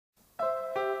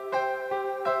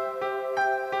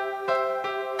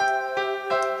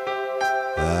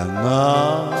And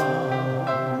now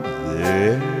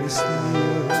there's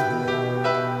near,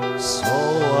 so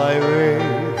I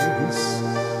raise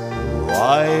the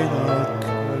wide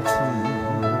curtain.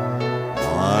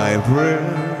 My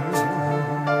breath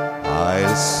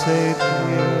I'll save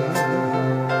here.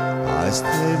 I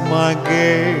stay my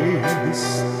gaze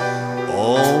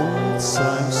on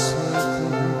time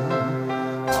certain.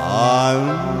 I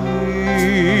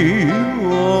live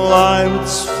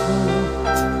life's full.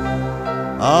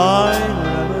 I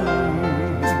never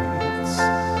reach,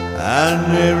 and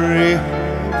every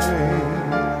day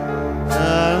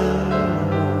and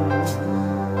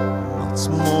much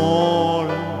more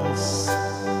than this,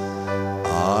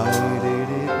 I did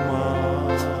it my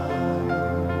way.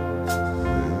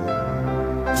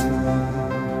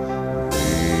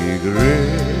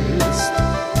 Regrets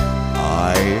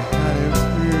I had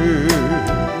heard,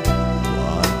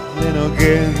 but then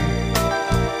again,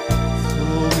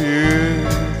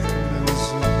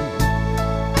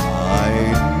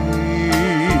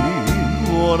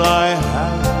 what I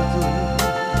had to do,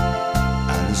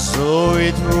 and so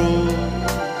it ruled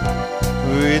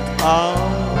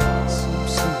without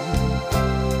substance.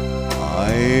 I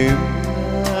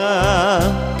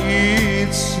met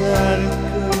each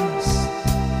circus,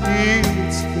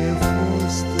 each careful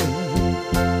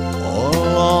step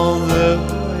along the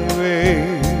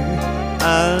way,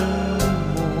 and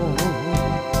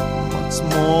much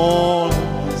more than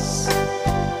this,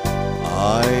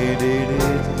 I did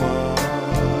it my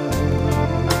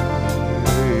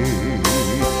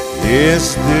Yes,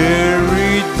 there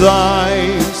it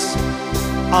dies,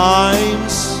 I'm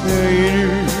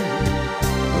saying,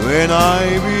 when I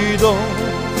beat on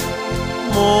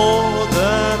more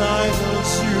than I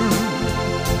consume.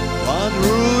 But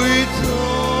through it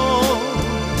all,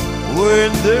 when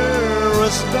there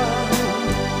was time,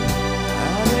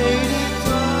 I made it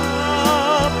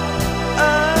up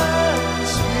and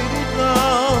spit it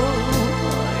down.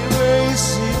 I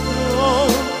raised it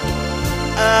on,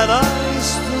 and I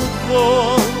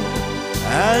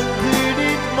and did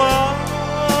it my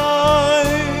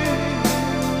way.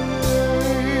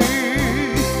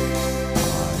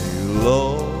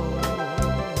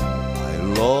 I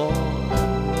lost,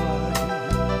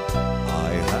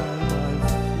 I had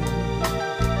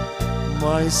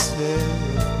myself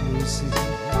losing,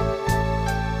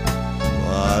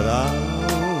 but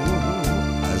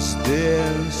as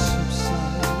there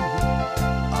subside,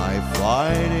 I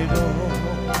find it all.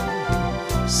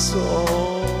 So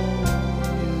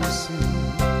you see,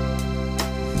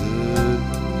 the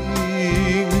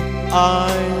thing I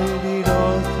did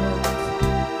all that,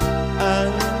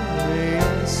 and may I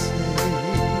say,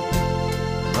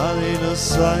 not in a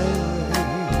silent way.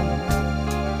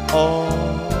 Oh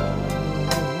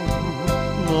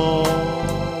no,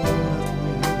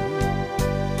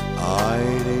 I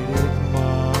did it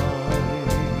my way.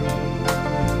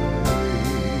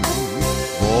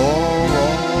 For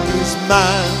all is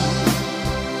man,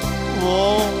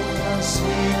 won't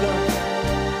consider,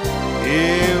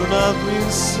 if not been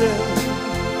said,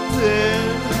 then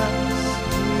has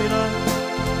been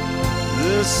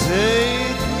the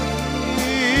same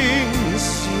things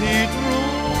she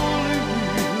truly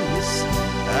is,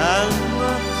 and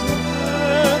not the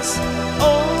words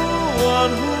of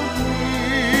one who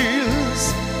feels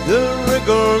the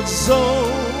record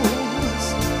zones.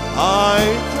 I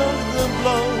took the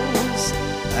blows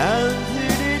and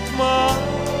did it my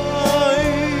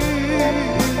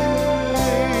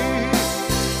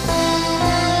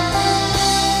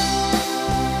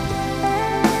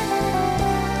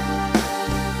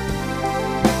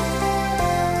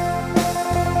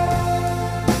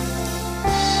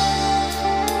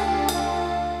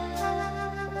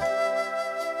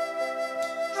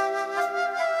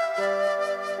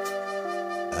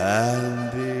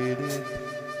and did it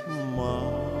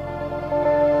my